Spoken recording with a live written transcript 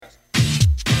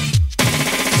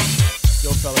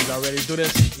Y'all ready to do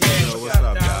this? Yeah, what's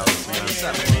up, guys? What's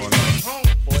up, man?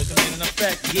 Boys are in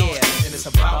effect, yeah, and it's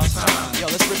about time. Yo,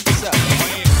 let's rip this up.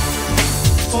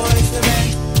 Boys the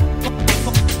man,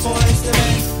 boys the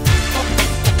man,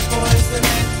 boys the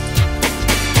man.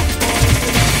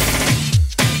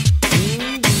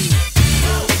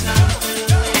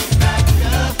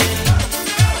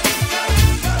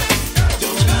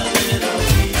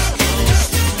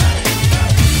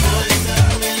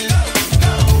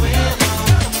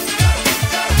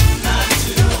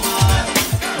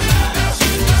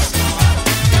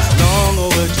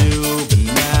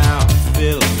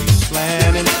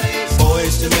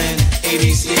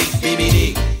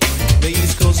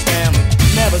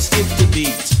 Skip the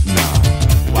beat, nah.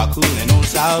 While coolin' on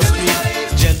South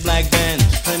Street, jet black bands,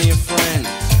 plenty of friends,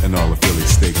 and all the Philly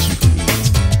steaks you can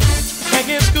eat. Back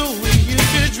in school, we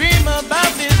used to dream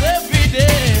about this every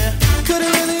day. Could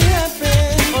it really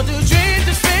happen? Or do dreams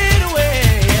just fade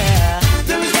away? Yeah.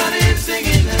 Then we started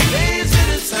singing the bass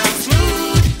and it sounds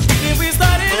smooth. Then we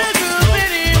started a group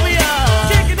and here we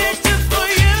are, kicking it just for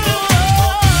you.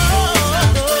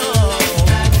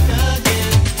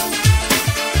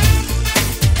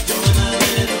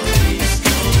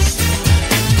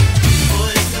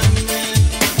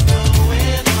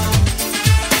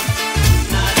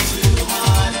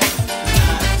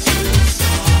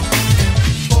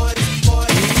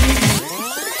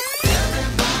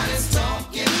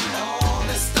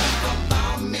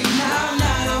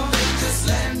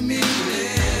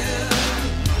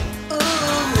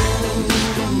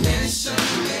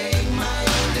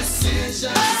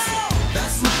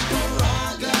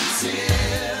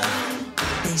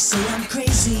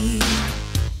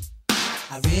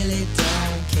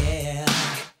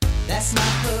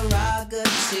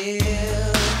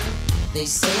 They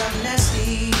say I'm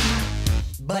nasty,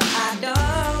 but I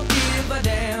don't give a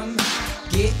damn.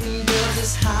 Getting girls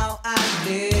is how I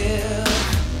live.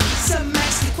 Some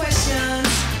ask me questions,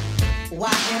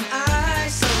 why am I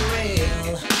so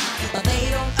real? But they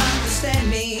don't understand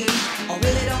me, or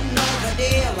really don't know the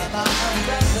deal about a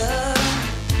brother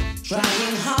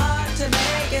trying hard to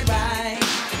make it right.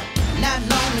 Not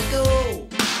long ago,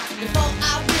 before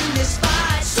I win this fight,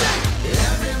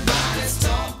 everybody's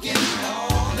talking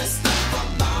all this stuff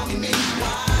about me.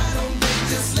 Why don't they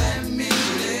just let me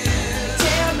live?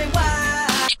 Tell me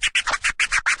why.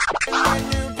 When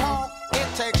you talk, it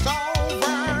takes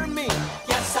over me.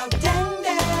 You're so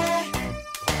tender.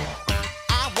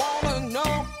 I wanna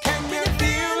know, can you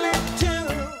feel it too?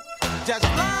 Just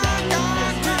like I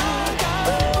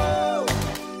do.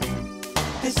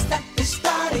 This stuff is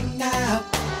starting now.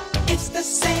 It's the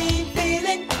same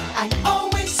feeling I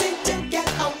always seem to get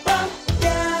around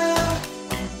you.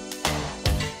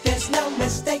 There's no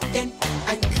mistaking,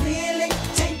 I'm clearly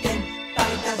taken by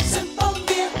the simple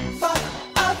mere thought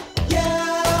of you.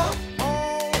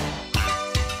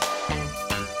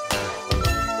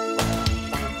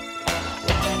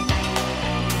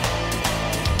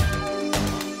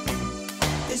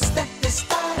 This stuff is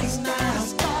starting now.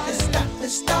 This stuff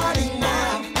is starting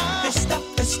now. This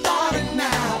stuff is starting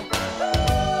now.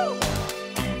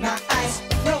 My eyes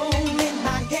roll in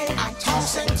my head, I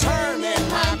toss and turn in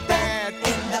my bed.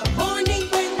 In the morning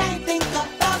when I think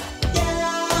about you,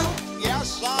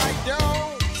 yes I do.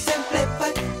 Simply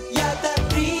put, you're the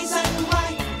reason why,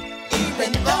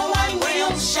 even though I'm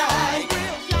real shy,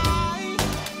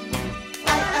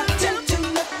 I attempt to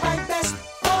look my best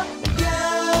for you.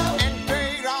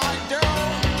 Indeed I do.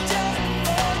 Just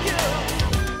for you.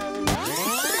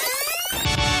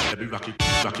 Let me rock it,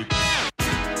 rock it.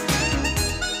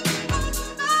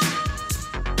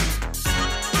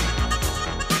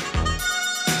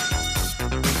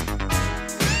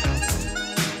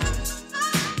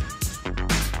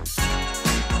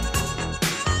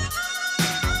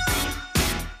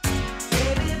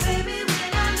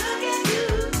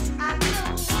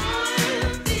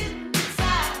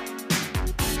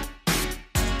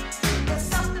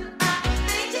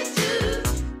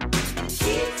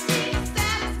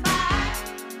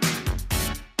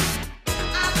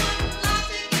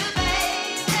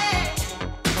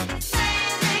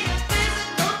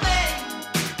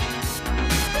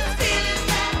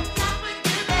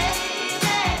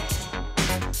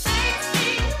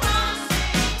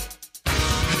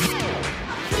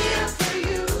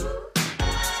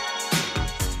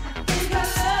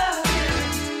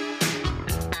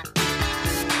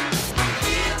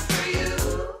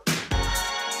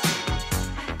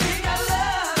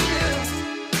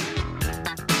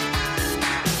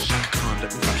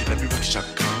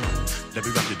 Let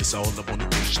me rock it, that's all I wanna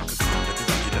do. Shaka Khan,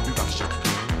 let me rock it, Shaka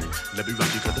Khan. Let me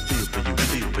rock it, got the feel for you,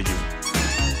 feel for you.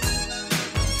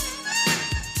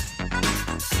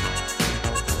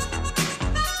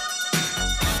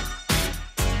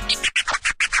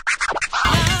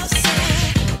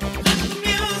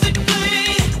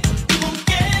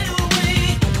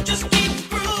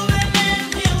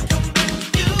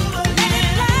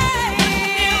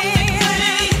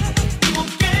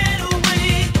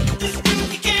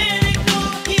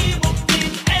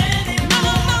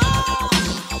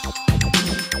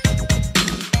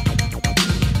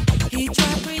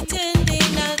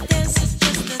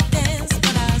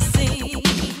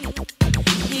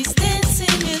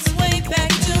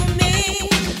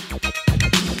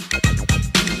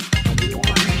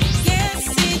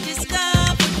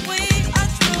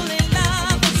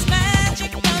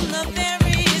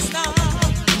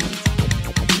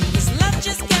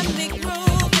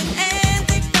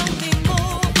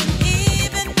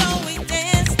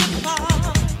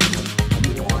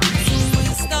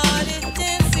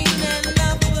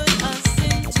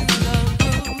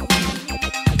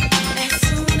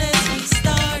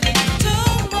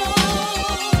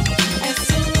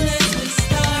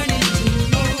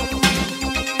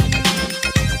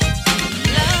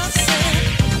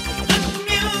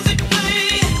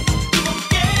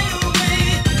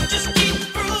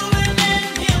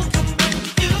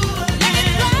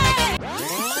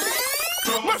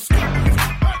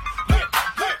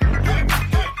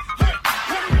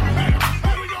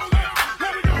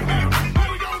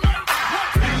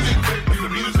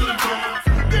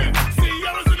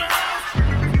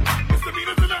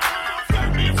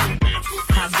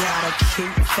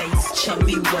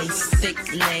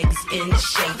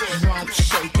 shake, rump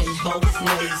shaking both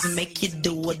ways, make you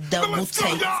do a double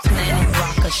take. Planet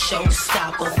rocker,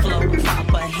 showstopper, flow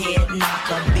popper, head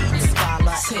knocker, beat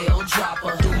scholar, tail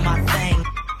dropper, do my thing.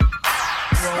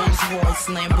 Rolls Royce,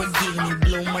 Lamborghini,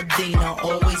 Blue Medina,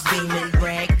 always beaming,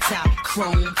 rag top,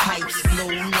 chrome pipes,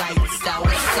 blue lights, out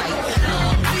of sight.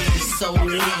 Long weed,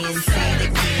 sold in, say it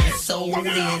again, sold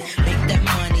in. Make that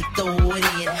money, throw it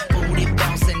in, booty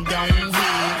bouncing, don't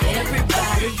hit.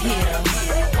 Everybody here,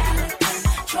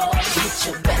 get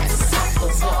your backs off the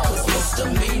wall, 'cause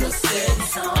misdemeanor said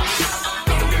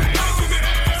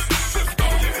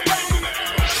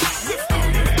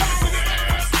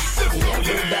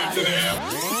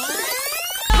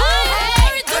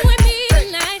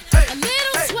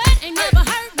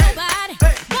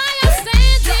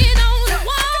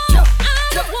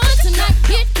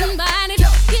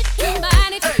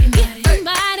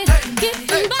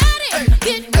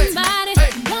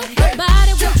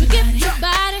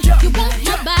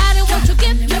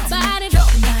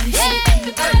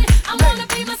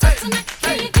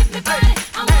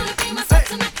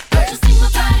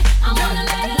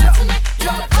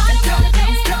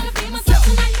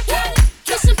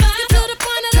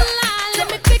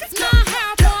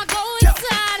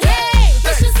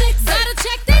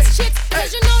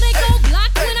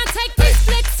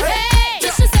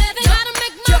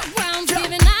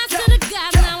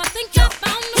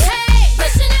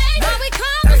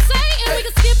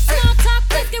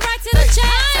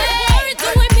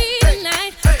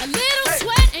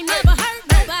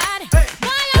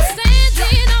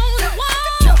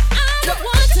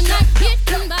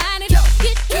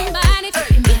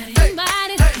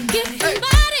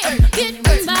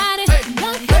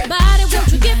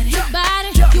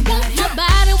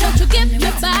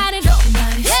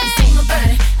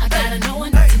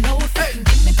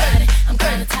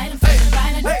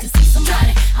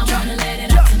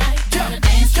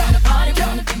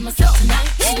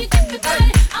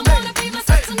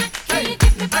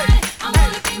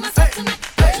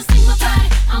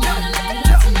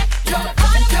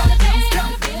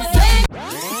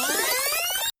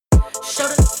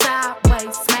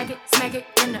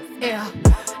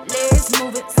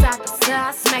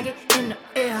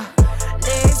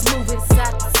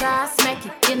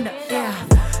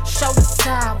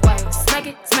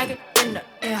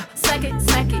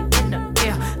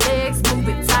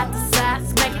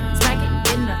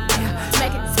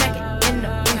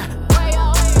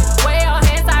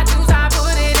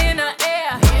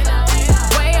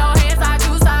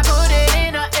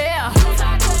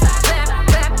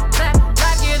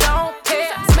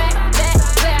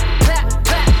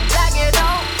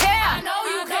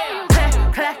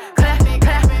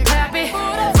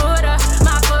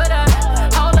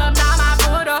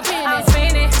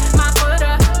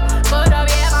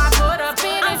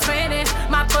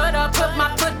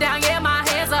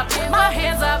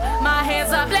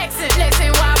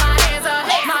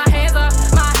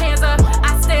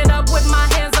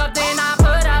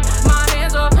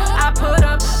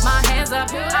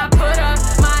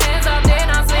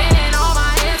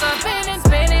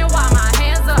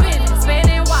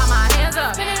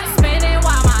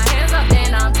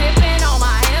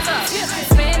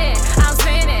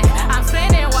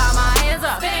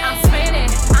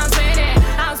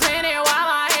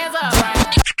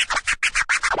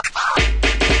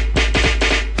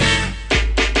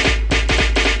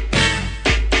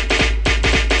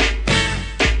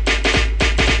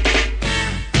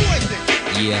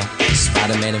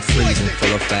Spider-Man and freezing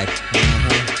full effect.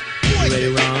 You ready,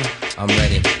 Ron? I'm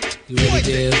ready. You ready,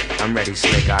 Dale? I'm ready,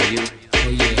 Slick, are you? Oh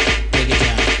yeah, take it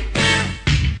down.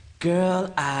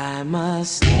 Girl, I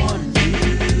must warn you,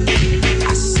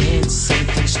 I sense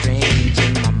something strange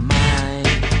in my mind.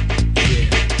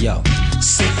 Yo,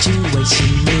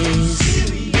 situation is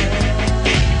serious.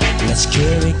 Let's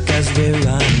cure it 'cause we're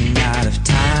running out of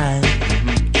time.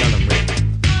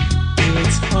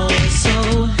 It's all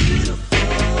so beautiful.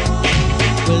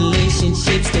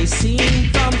 Relationships, they seem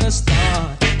from the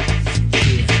start.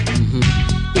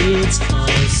 It's all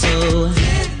so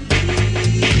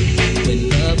when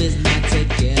love is not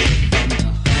together from the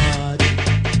heart.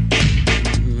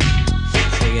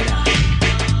 Check it out.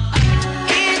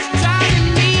 It's driving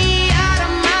me out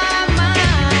of my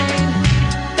mind.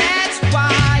 That's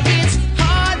why it's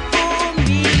hard for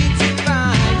me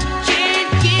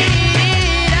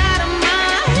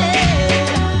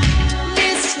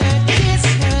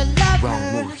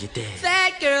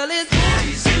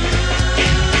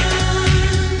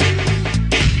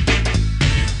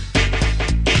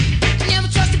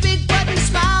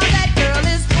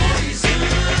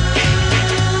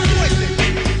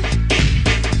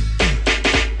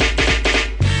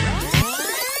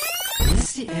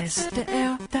S, the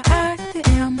L, the I, the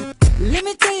M. Let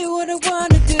me tell you what I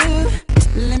wanna do.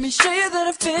 Let me show you that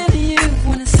I feel you.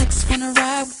 Wanna sex, wanna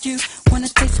ride with you. Wanna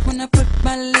taste, wanna put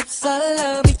my lips all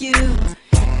over you.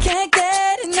 Can't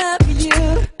get enough of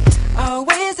you.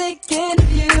 Always thinking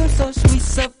of you. So sweet,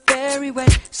 so very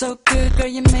wet. So good, girl,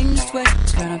 you make me sweat.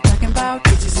 That's what I'm talking about.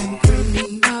 Bitches and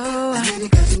cream. Oh,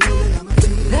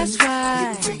 that's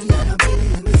right.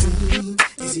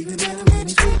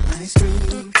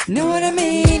 Know what I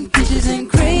mean? Peaches and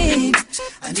cream.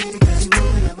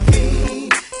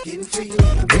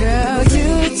 Girl,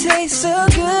 you taste so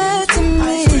good to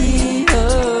me.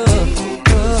 Oh,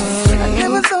 oh. I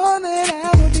never thought that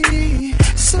I would be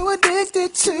so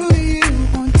addicted to you.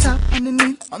 On top,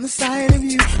 underneath, on the side of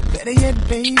you. Better yet,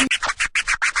 baby.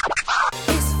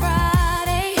 It's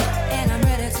Friday and I'm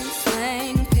ready to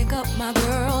sing. Pick up my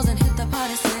girls and hit the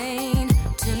party scene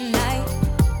tonight.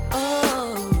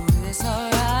 Oh, it's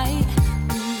alright.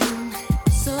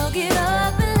 So get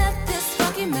up and let this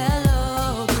funky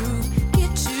mellow groove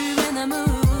get you in the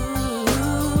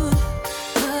mood.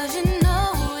 'Cause you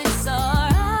know it's alright.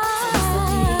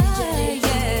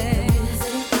 Yeah.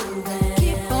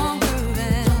 Keep on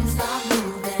grooving. Don't stop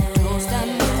moving. Don't stop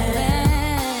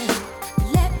moving.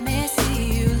 Let me see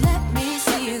you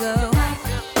go back,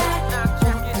 back,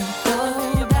 go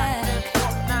back.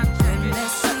 Let me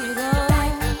see you go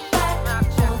back,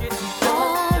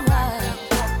 alright.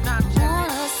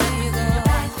 Wanna see you go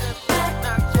back, come on.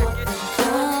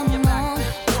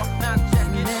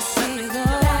 Let me see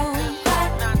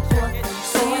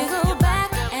you go back,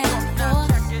 and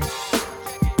forth.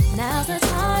 Now's the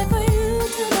time for you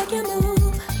to make your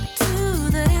move to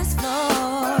the dance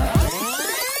floor.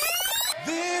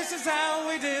 This is how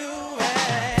we do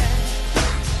it.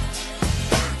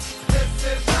 This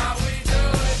is how we do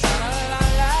it. La la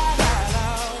la la la.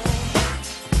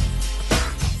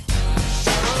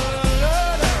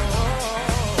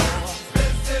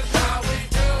 This is how we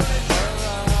do it.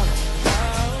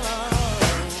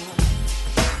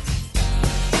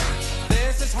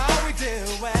 This is how we do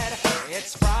it.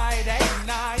 It's Friday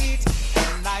night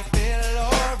and I feel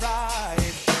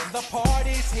alright. The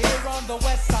party's here on the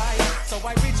west side, so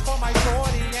I reach for my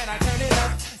 40 and I turn it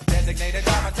up. Designated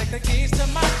driver, take the keys to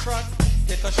my truck.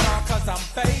 Hit the shop 'cause I'm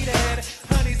faded.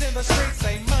 Honey's in the streets,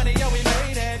 say money, yo, we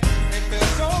made it. It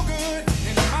feels so good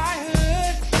in my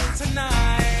hood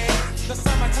tonight. The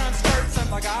summertime skirts and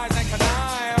the guys ain't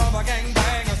canine. All the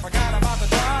gangbangers forgot about the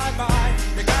drive-by.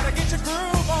 You gotta get your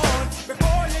groove on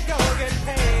before you go get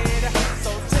paid. So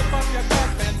tip up your cup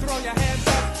and throw your hands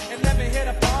up and let me hit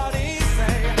a party.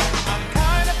 Say, I'm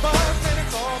kinda buzzed and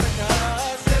it's all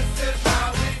because this is how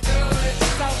we do it.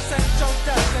 South Central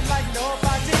does it like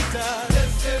nobody does.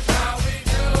 This is how we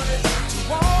do it. To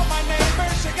all my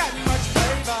neighbors, you got much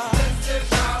flavor. This is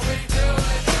how we do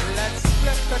it. Let's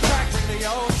flip the track, bring the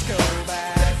old school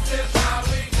back. This is how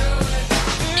we do it.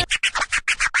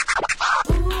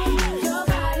 Your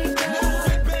body, girl,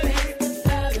 make the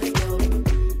fellas go.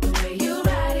 The way you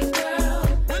ride it, girl,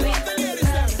 make the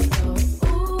fellas go.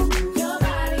 Ooh, your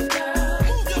body, girl,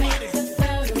 make the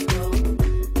fellas go.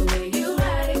 The way you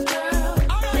ride it, girl,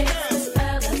 make the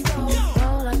fellas go.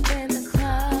 Roll up in the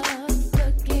club,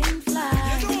 looking fly.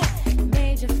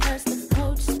 Made your first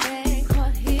approach, then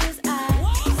caught his eye.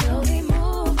 Slowly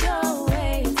move your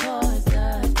way towards the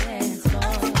dance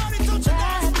floor.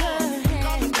 Grab her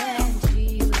hand and she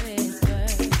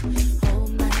whispered,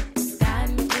 "Hold my sky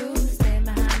and blue. Stand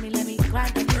behind me, let me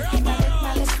grind the beat. If I lick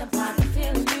my lips, I'm probably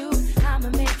feeling you. I'ma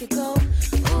make it go.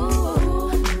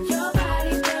 Ooh, your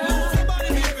body, girl,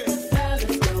 make the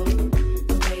fellas go.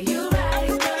 The way you ride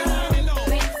it, girl,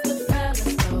 make the fellas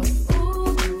go. Ooh,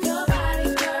 your body,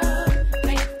 girl,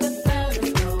 make the fellas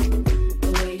go. The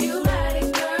way you ride it,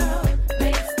 girl,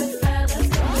 makes the fellas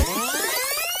go."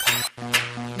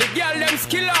 The girl them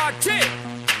skill arty.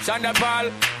 Shonda Paul,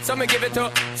 some give it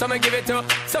to, some give it to,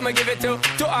 some give it to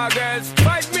our girls.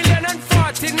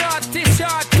 5,040,000 naughty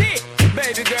shorty.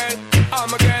 Baby girl, all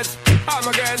my girls, all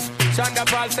my girls. Shonda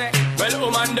Paul say,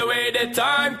 well, on the way the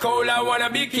time cold, I wanna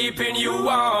be keeping you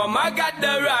warm. I got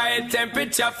the right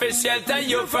temperature for shelter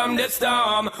you from the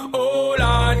storm. Hold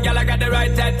on, girl, I got the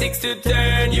right tactics to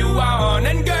turn you on.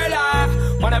 And girl, I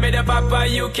wanna be the papa,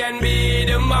 you can be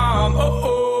the mom. Oh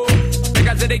oh.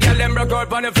 Because the girl them broke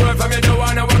out on the floor. From you don't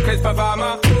wanna work as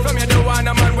performer. From you don't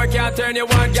wanna man work, can't turn you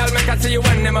on. Girl, make I see you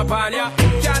when them upon ya.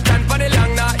 Can't stand for the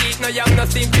long, nah eat no yam, no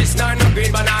steamed fish, nah no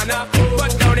green banana.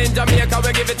 But down in Jamaica,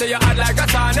 we give it to you hot like a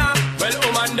sauna. Well,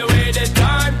 on the way the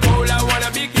time cold, I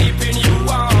wanna be keeping you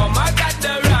warm. I got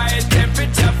the right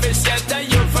temperature for shelter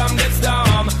you from the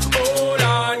storm. Hold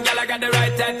on, girl, I got the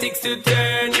right tactics to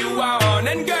turn you on.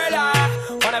 And girl, I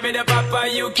wanna be be the papa,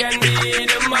 you can be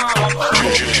the mama.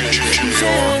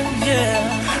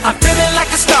 Yeah. I'm feeling like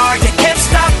a star, you can't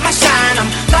stop my shine. I'm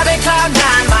flying cloud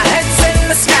nine, my head's in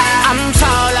the sky. I'm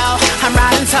solo, I'm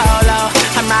riding solo,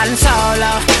 I'm riding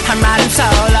solo, I'm riding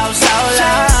solo, solo.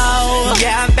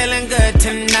 Yeah, I'm feeling good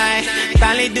tonight.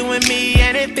 Finally doing me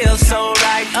and it feels so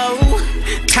right. Oh,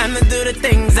 time to do the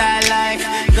things I like.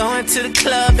 Going to the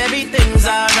club, everything's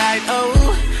alright. Oh,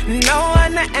 no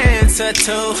one to answer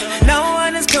to, no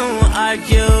one is gonna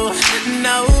argue,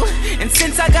 no. And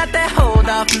since I got that hold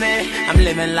off me, I'm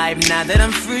living life now that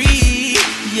I'm free,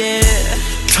 yeah.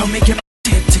 Told me get my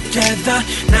shit together,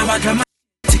 now I got my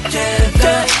shit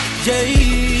together,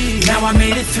 yeah. Now I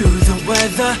made it through the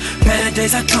weather, better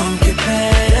days are gonna get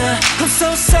better. I'm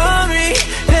so sorry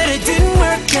that it didn't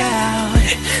work out,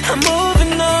 I'm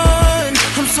moving on.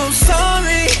 I'm so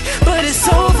sorry, but it's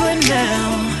over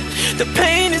now. The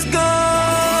pain is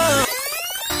gone.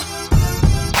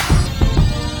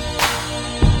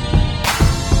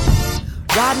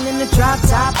 Riding in the drop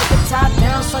top with the top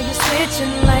down, so you're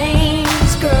switching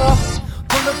lanes, girl.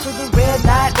 Pull up to the red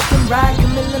light, looking right,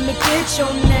 come and let me get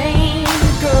your name,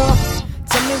 girl.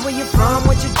 Tell me where you're from,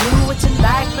 what you do, what you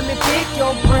like, let me pick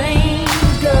your brain,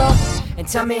 girl. And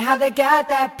tell me how they got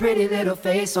that pretty little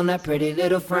face on that pretty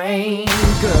little frame,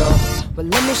 girl. Well,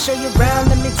 let me show you around,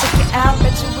 let me take you out,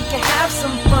 bet you we can have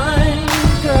some fun,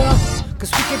 girl.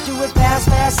 Cause we can do it fast,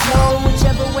 fast, slow,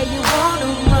 whichever way you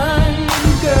wanna run,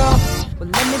 girl. Well,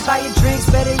 let me buy you drinks,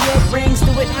 better yet rings,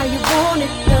 do it how you want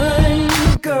it done,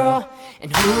 girl.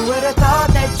 And who would've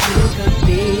thought that you could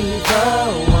be the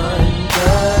one?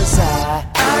 Cause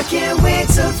I can't wait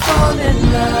to fall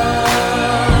in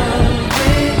love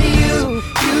with you.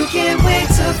 You can't wait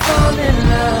to fall in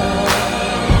love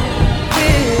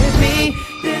with me.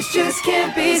 This just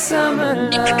can't be summer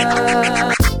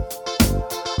love.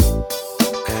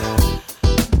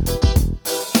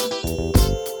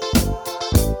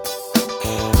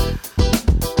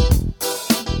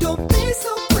 Don't be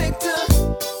so quick to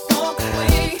walk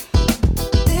away.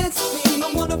 It's me. I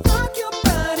wanna rock your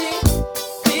body.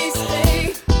 Please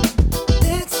stay.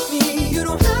 It's me. You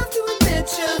don't have to admit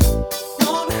you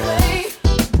want away.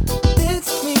 It's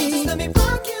me. Just let me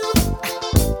rock you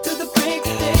to the break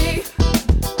of day.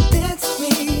 It's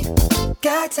me.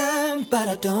 Got time, but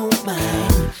I don't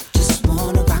mind. Just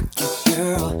wanna rock you,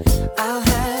 girl. I'll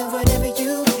have whatever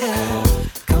you have.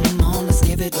 Come on, let's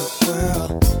give it a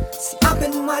whirl. See, I've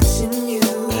been watching you,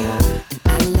 and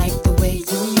I like the way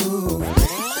you move.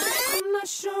 I'm not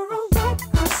sure of what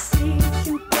I see.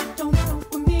 You don't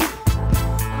fuck with me.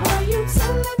 Are you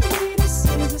telling me this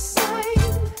is a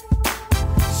sign?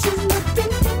 She's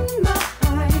looking in my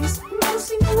eyes,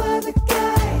 mostly no other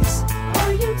guys.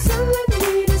 Are you telling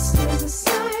me this is a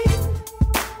sign?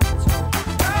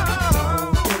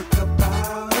 Don't think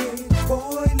about it,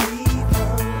 boy, leave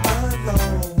her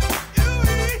alone.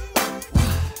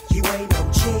 You ain't no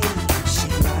chick, she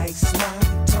likes my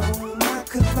tone, my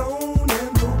cologne,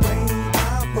 and the way I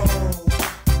roll.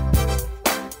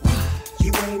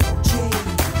 You ain't no chick.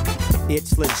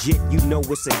 It's legit, you know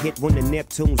it's a hit when the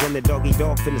Neptunes and the doggy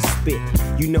dog finna spit.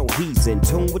 You know he's in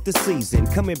tune with the season.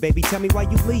 Come here, baby, tell me why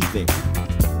you leaving.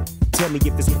 Tell me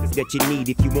if it's that you need.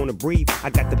 If you wanna breathe, I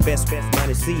got the best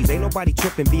minus C's. Ain't nobody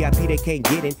tripping, VIP they can't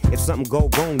get in. If something go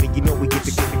wrong, then you know we get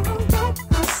to get it. What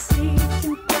I see,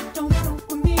 you don't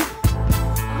fuck with me.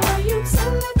 Are you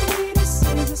telling me this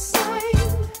is a sign?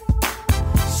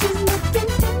 She's looking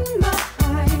in my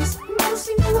eyes,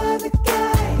 mostly no other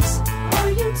guys.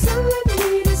 Are you telling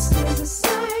me this is a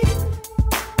sign?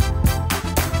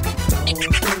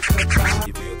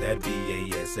 You feel that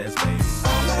BASS, baby.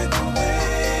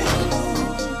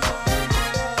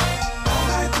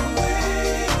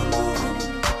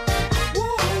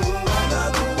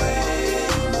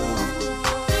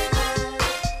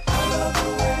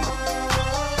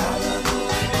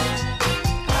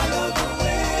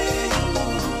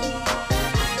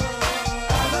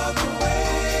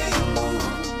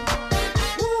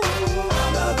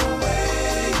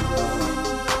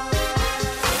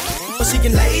 She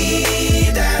can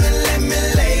lay down and let me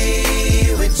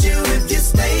lay with you if you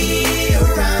stay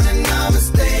around, and I'ma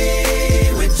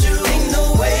stay with you. Ain't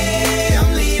no way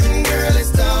I'm leaving, girl,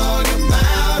 it's all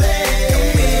about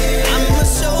it. I'ma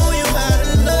show you how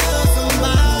to love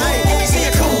somebody. See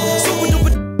it cool, super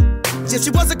duper. If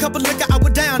she was a couple liquor, I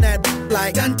would down that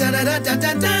like dun dun dun dun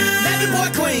dun dun. That boy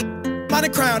queen, by the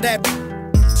crown that.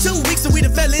 2 weeks and we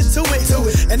done fell into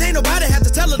it. And ain't nobody had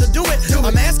to tell her to do it.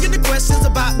 I'm asking the questions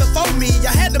about before me.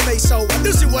 I had to make sure I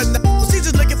knew she wasn't. She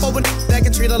just looking for a that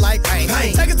can treat her like pain.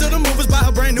 Take her to the movies, buy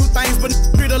her brand new things, but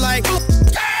treat her like.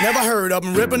 Now never heard of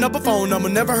them. Ripping up a phone number,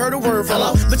 never heard a word from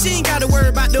them. But you ain't gotta worry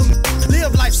about them.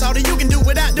 Live life, shawty, you can do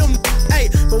without them. Hey,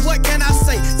 but what can I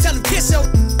say? Tell them kiss your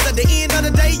at the end of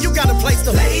the day, you got a place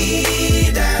to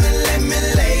lay down and let me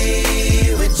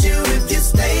lay with you if you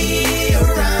stay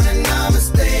around, and I'ma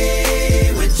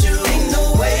stay with you. Ain't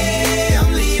no way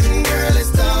I'm leaving, girl,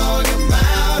 let's talk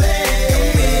about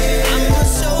it. I'ma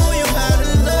show you how to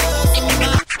love.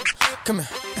 Come here.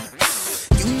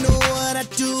 You know what I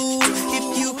do,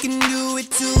 if you can do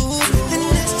it too, then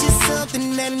that's just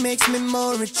something that makes me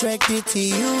more attracted to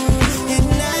you.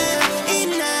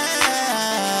 And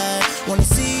I wanna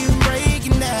see you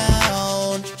breaking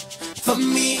down for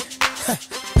me.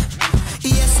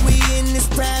 Yes, we in this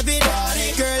private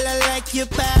party. Girl, I like your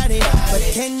body, but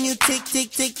can you tick,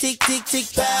 tick, tick, tick, tick, tick,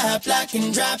 pop, lock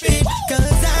and drop it?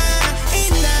 Cause I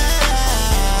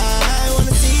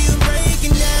wanna see you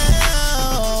breaking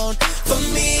down for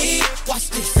me. Watch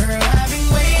this, girl, I've been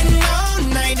waiting all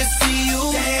night to see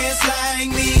you dance like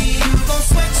me. You gon'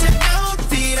 sweat your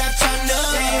outfit out trying to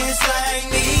dance like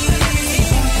me.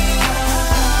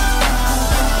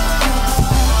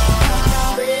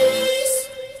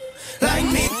 Like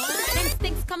me.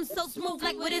 Instincts come so smooth,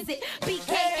 like what is it?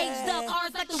 BKH dub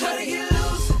R's like the Try to get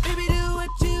loose, baby, do what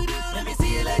you do. Let me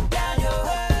see you let down your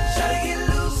hair. Try to get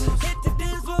loose, hit the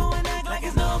dance floor and act like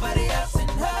it's nobody else in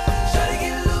her. Try to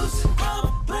get loose,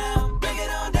 bump, blam, break it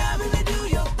on down, baby, do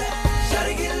your best. Try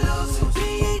to get loose,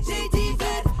 G-H-A-T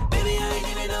fat, baby, I ain't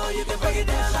even know you can break it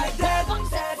down like that. One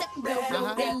step,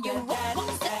 roll, then you walk.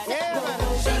 One step,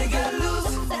 roll, Try to get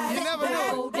loose, you never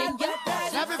know. Then you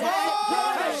happy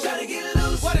boy. Try to get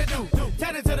loose. What it do?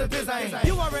 Tell it to the biz ain't.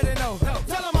 You already know.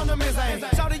 Tell them I'm the miss ain't.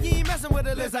 Shout you ain't messing with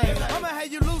the list ain't. I'ma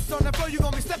have you loose on the floor, you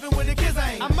gon' be stepping with the kids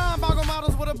ain't. I mind boggle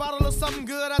models with a bottle of something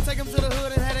good. I take them to the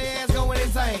hood and have their ass going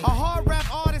insane. A hard rap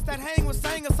artist that hang with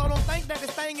singers, so don't think that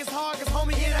this thing is hard, cause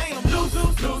homie, it ain't. I'm loose,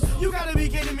 loose, loose. You gotta be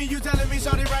kidding me, you telling me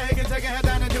shorty right here can take a head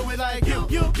down and do it like you.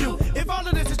 If all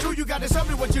of this is true, you gotta show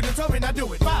me what you done told me, now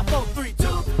do it. 5, 4, 3,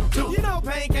 2, 2. You know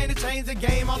pain came to change the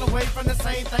game all the way from the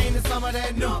same thing to some of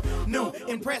that new.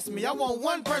 Impress me. I want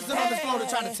one person on this floor to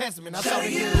try to test me. Now Try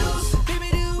to get loose, baby,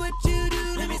 do what you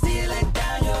do. Let me see you let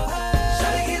down your hair.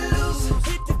 Try to get loose,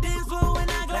 hit the dance floor and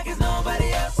act like it's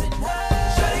nobody else in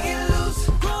her. Try to get loose,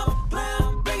 bump,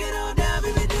 blam, break it on down,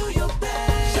 baby, do your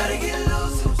best. Try to get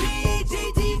loose,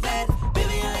 G-H-A-T fat,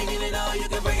 baby, I ain't even know you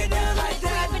can break it down like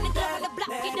that. in the club with the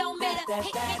block, it don't matter.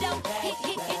 Hit, it don't, hit,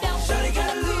 it don't. Try to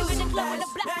get loose, in the club with the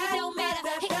block, it don't matter.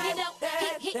 Hit, it don't,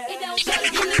 hit, it don't. Try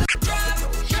to get loose.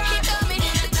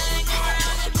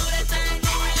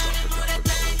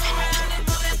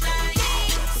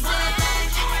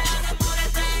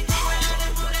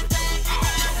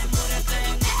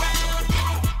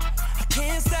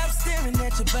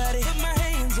 Body. Put my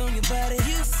hands on your body.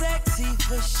 You sexy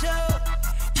for sure.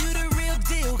 You the real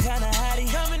deal, kinda hottie.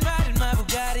 Come and ride in my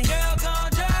Bugatti. Girl,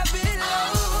 gon' drop it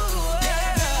low.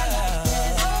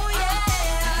 Oh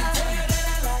yeah. Girl, that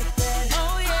I like that.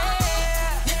 Oh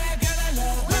yeah. Yeah, girl, I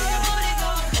love when your booty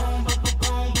go boom, boom,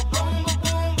 boom, boom, boom,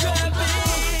 boom. Drop it.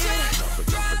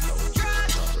 Drop,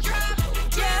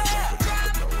 yeah.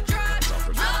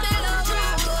 Drop it low.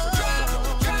 Drop.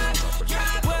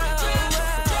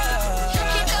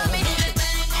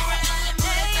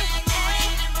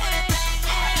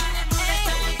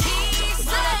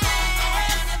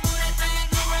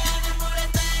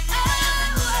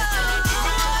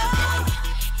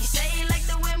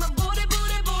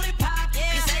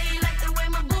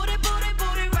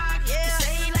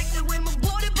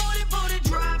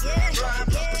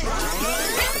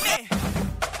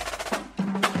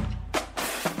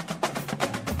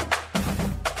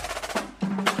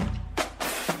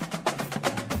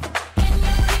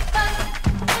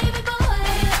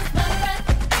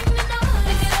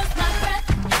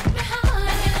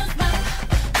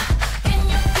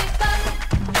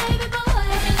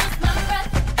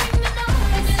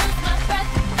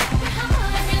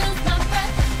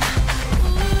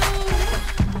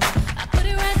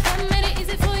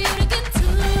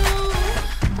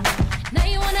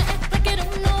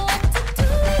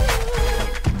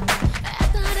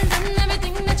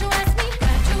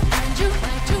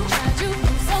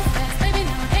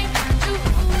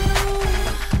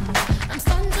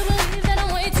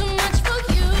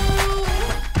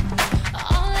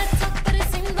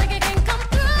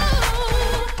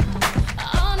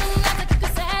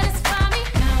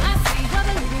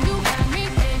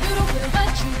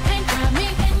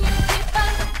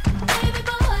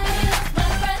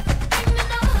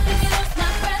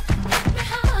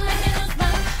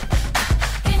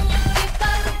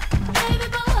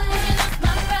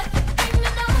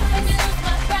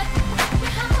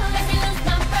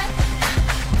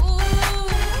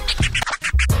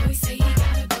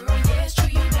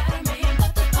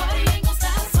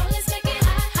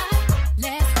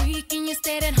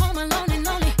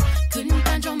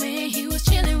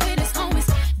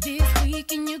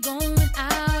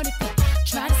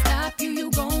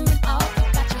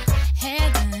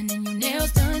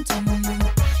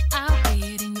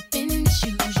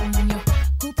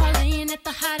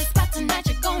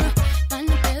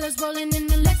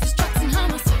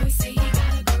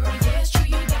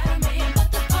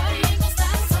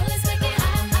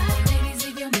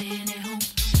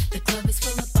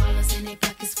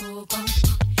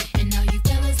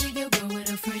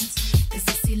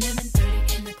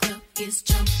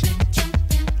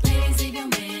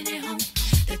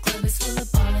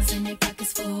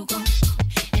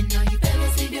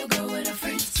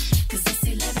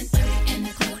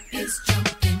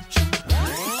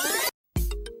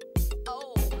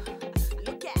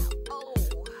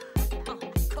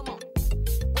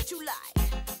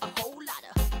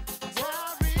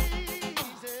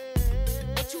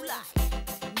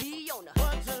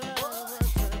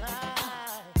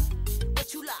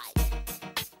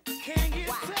 Can you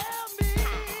tell me,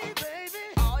 baby?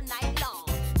 All night long.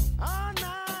 All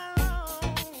night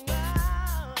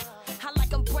long. I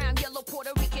like 'em brown, yellow,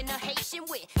 Puerto Rican, or Haitian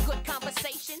with good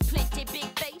conversation, plenty big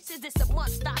faces. It's a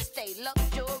must I stay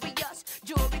luxurious,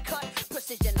 jewelry cut,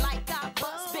 precision like I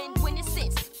bust. Been winning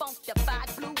since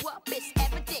Funkified blew up. It's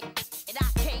evident, and I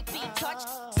can't be touched.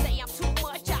 Say I'm too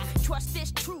much, I trust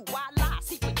this true. Why lie?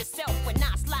 See for yourself when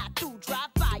I slide through.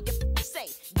 Drive by, you say,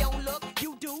 don't look,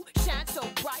 you do. Shine so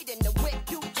bright in the whip,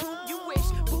 you too. You wish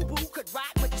Boo Boo could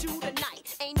ride with you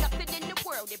tonight. Ain't nothing in the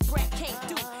world that Brett can't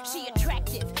do. She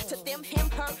attractive to them, him,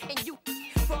 her, and you.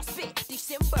 Frostbit,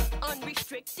 December,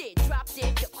 unrestricted. Drop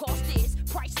dead, the cost is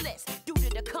priceless. Due to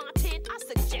the content, I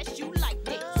suggest you like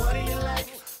this. What do you like?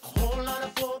 A whole lot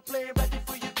of foreplay right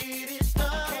before you get it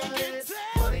started.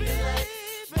 What do you like?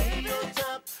 Lay on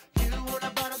top. You want a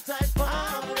bottom type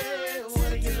party. What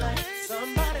do you like?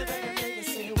 Somebody that can make you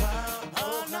sing wild.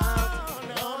 All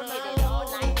night, all night, all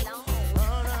night long.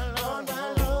 All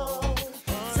night long.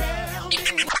 Tell me.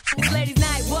 It's ladies'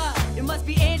 night, what? It must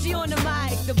be Angie on the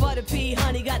mic. The butter pea,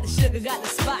 honey, got the sugar, got the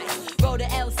spice. Roll the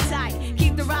L's tight,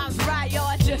 keep the rhymes right, yo.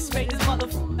 I just made this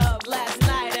motherfucker up last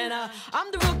night, and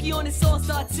I'm the rookie on this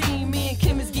all-star team. Me and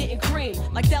Kim is getting cream,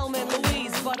 like Thelma and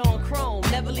Louise, but on chrome.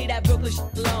 Never leave that Brooklyn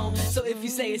shit alone. So if you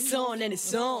say it's on, then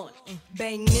it's on.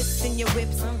 Bang this in your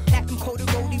whips, pack them coated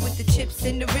roadie with the chips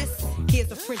in the wrist.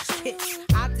 Here's a French kiss.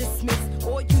 I dismiss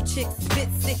all you chicks. Spit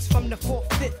 6 from the 4th,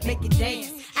 5th, make it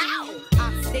dance. Ow!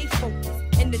 I stay focused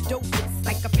and the dopest,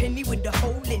 like a penny with a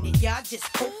hole in it. Y'all just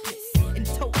hopeless and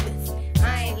topless.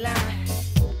 I ain't lying.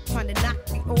 Trying to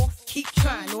knock me off, keep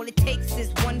trying. All it takes is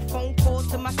one phone call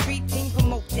to my street team.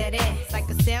 Promote that ass like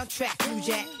a soundtrack. New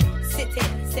Jack, sit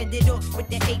there, send it off with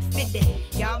the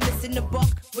 850. Y'all missing the buck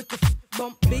with the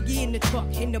bump. Biggie in the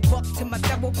truck, in the buck to my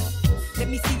double. Let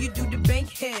me see you do the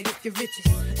bank head if you're riches.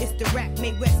 It's the rap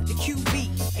May West, the QB.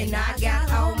 And I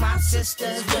got all my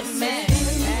sisters with me.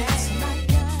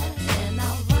 And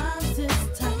I'll rise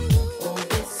this time. Oh,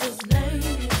 this is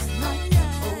ladies' night.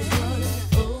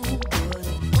 Oh,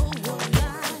 what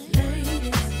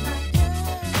ladies' night.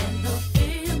 And the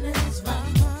feeling's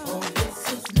right. Oh, this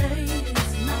is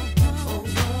ladies' night.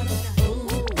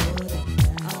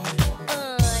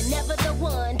 Never the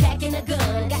one packing a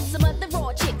gun. Got some other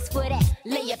raw chicks for that.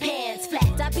 Lay your pants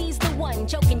flat. I be's the one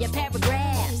choking your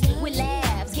paragraphs. With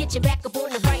laughs, get you back up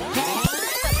on the right path.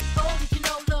 Oh, did you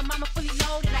know, little mama fully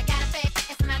loaded? I got a fat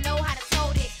ass and I know how to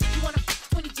tote it. You want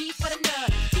 20 G's for the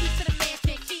nut, G's to the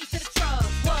mansion, keys to the truck.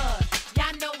 What?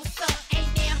 Y'all know what's up,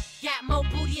 ain't there? Got more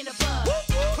booty in the bug.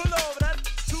 Pull over,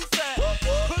 that's too fat.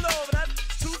 Pull over, that's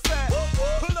too fat.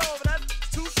 Pull over, that's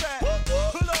too fat.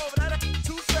 Pull over, that's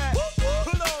too fat.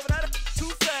 Pull over, that's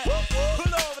too fat.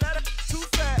 Pull over, that's too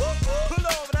fat. Pull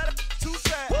over, that's too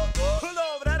fat. Pull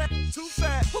over, that's too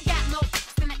fat. Who got more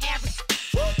than the average?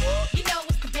 You know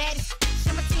what's the baddest?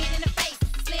 Number 10 in the face,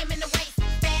 slim in the waist,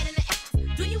 fat in the ass.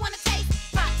 Do you wanna taste?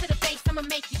 Pop to the face, I'ma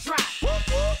make you drop.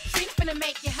 Trina finna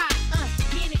make you hot.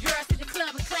 Me and the girls to the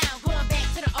club and clown, going back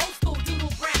to the old school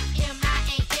doodle brown.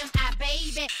 M.I.A.M.I.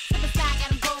 baby. Step aside,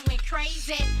 got 'em going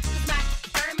crazy. 'Cause my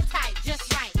firm tight, just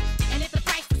right. And if the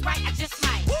price is right, I just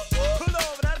might. Pull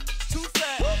over, that's too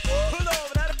fat. Pull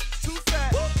over, that's too fat.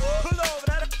 Pull over,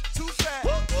 that's too fat.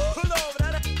 Pull over,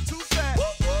 that's too fat.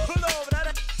 Pull over,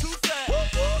 that's too fat.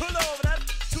 Pull over, that's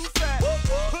too fat.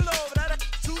 Pull over, that's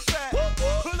too fat.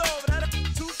 Pull over, that's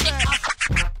too fat.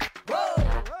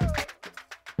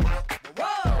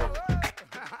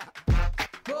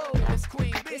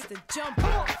 It's the jump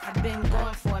off. I've been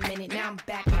going for a minute, now I'm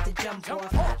back with the jump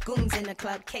off. Goons in the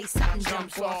club, case something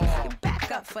jump off. You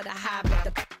back up for the high, but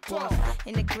the off.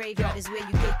 In the graveyard is where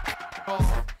you get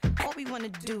off. All we wanna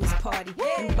do is party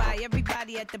and buy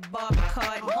everybody at the bar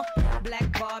Bacardi.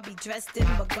 Black Barbie dressed in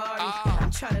Bulgari.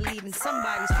 I'm trying to leave in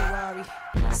somebody's Ferrari.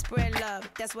 Spread love,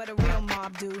 that's what a real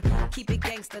mob do. Keep it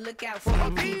gangster, look out for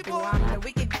the people. I'm the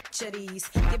wicked bitch of these.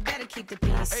 You better keep the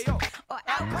peace, or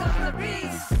out come the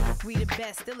breeze. We the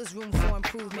best, still is room for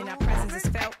improvement. Our presence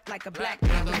is felt like a black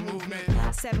people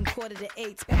movement. 7 quarter to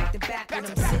 8, back to back with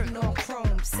them sitting on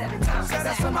chrome 7 times a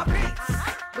That's on my beats.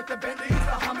 With the Bentleys,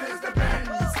 the Hummers, the Benz.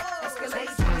 Escalade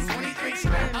 23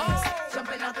 trims.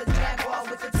 Jumping out the Jaguar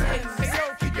with the Timbs. Hey,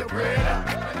 yo, keep your bread up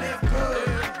and live good.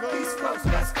 East Coast,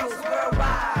 West Coast,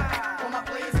 worldwide. All my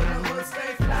players in the hood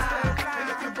stay fly. And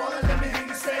if you're ballin', let me hear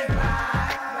you say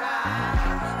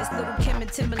ride. It's Little Kim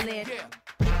and Timberland.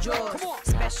 The Jaws.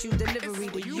 Special delivery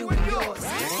to you and yours.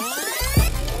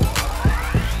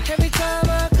 Every time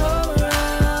I come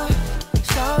around,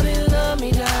 shawty love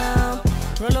me down.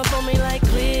 Run up on me like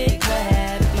click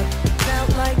clack,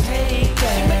 sound like take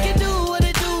that. She make it do what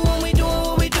it do when we doing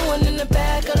what we doing in the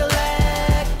back of the lab.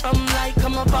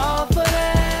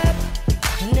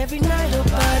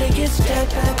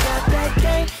 that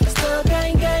gang, still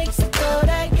gang, still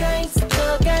that gang,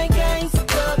 still gang,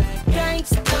 still gang,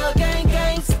 still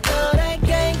gang, still that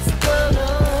gang, still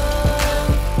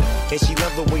love. And she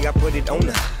love the way I put it on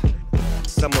her.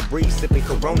 Summer breeze sipping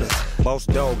Coronas. Boss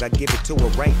dog, I give it to her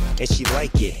right, and she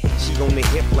like it. She on the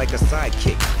hip like a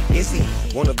sidekick. Izzy,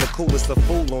 one of the coolest, a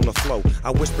fool on the flow. I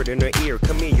whispered in her ear,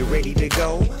 come here, you ready to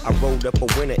go? I rolled up a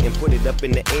winner and put it up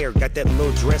in the air. Got that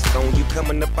little dress on, you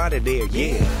coming up out of there,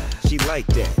 yeah. She like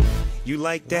that. You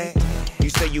like that? You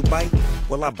say you bite?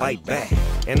 Well, I bite back,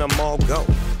 and I'm all go.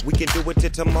 We can do it till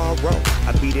tomorrow.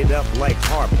 I beat it up like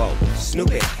Harpo.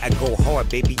 Snoop it, I go hard,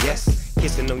 baby, yes.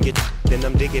 Kissing on your then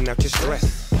I'm digging out your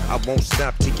stress. I won't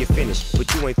stop till you finish,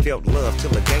 but you ain't felt love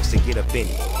till a gangster get up in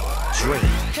it. Drink.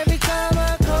 Every time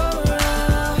I come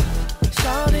around,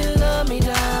 shawty love me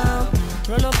down.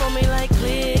 Run up on me like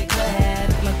click clack,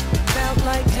 bounce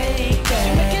like take that.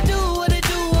 She make it do what it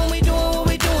do when we doing what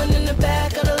we doing in the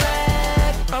back of the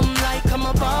lag. I'm like, I'm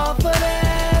a ball for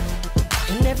that.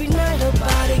 And every night her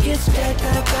body gets jacked.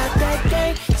 I got that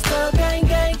gang, still gang,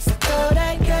 still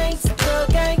that gang, still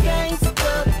gang,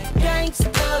 still gang,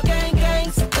 still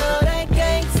gang, still that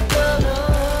gang, still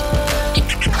love.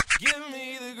 Give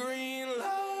me the green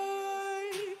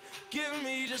light. Give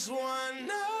me just one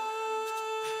night.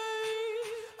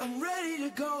 I'm ready to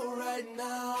go right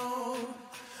now.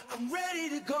 I'm ready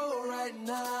to go right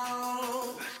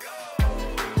now. Let's go.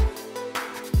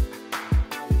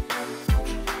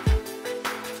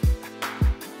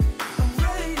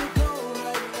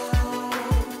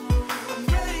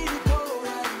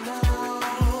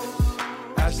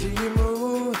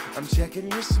 I'm checking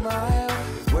your smile,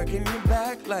 working your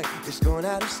back like it's going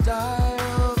out of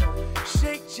style.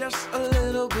 Shake just a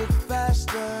little bit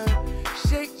faster,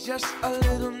 shake just a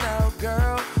little now,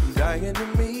 girl. I'm dying to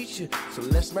meet you, so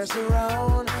let's mess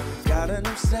around. Got an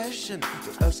obsession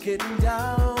with us getting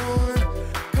down.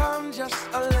 Come just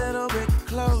a little bit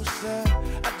closer,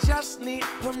 I just need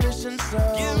permission, so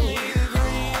give me the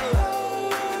green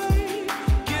light,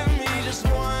 give me just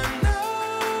one.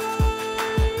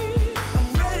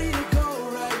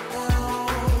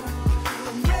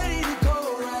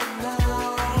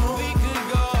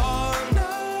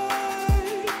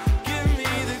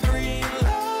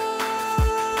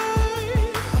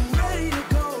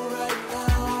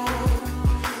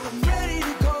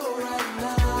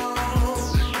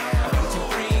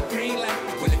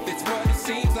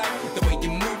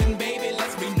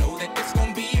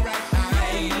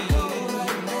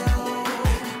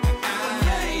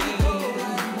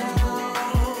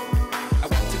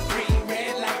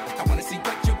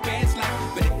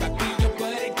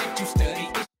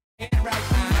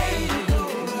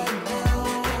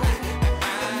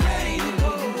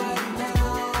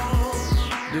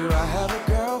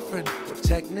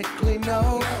 Technically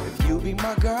no, if you be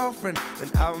my girlfriend, then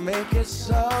I'll make it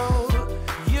so.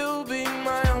 You be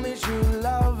my only true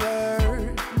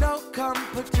lover, no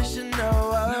competition,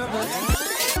 no other.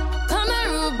 Come here,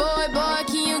 rude boy, boy,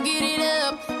 can you get it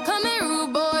up? Come here,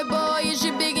 rude boy, boy, is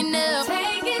you big enough?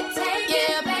 Take it,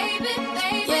 yeah, baby,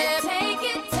 yeah, take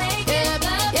it, yeah,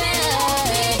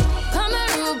 yeah. Come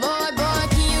here, rude boy, boy,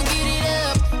 can you get it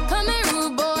up? Come here,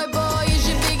 rude boy, boy, is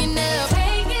you big enough?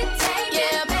 Take it,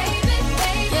 yeah, baby,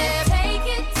 yeah, take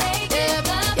it, yeah,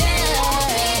 yeah.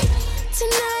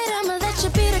 Tonight I'ma let you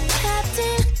be the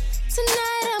captain.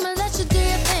 Tonight I'ma let you do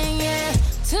your thing, yeah.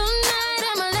 Tonight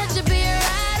I'ma let you be a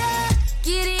rider.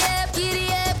 Giddy up,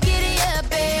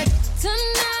 babe.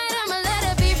 Tonight I'ma let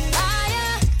it be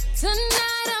fire.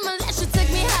 Tonight I'ma let you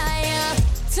take me higher.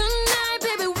 Tonight,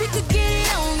 baby, we could get it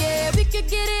on, yeah. We could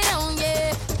get it on,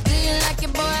 yeah. Do you like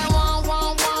it, boy? Want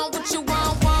what you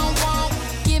want.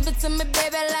 Give it to me,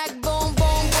 baby, like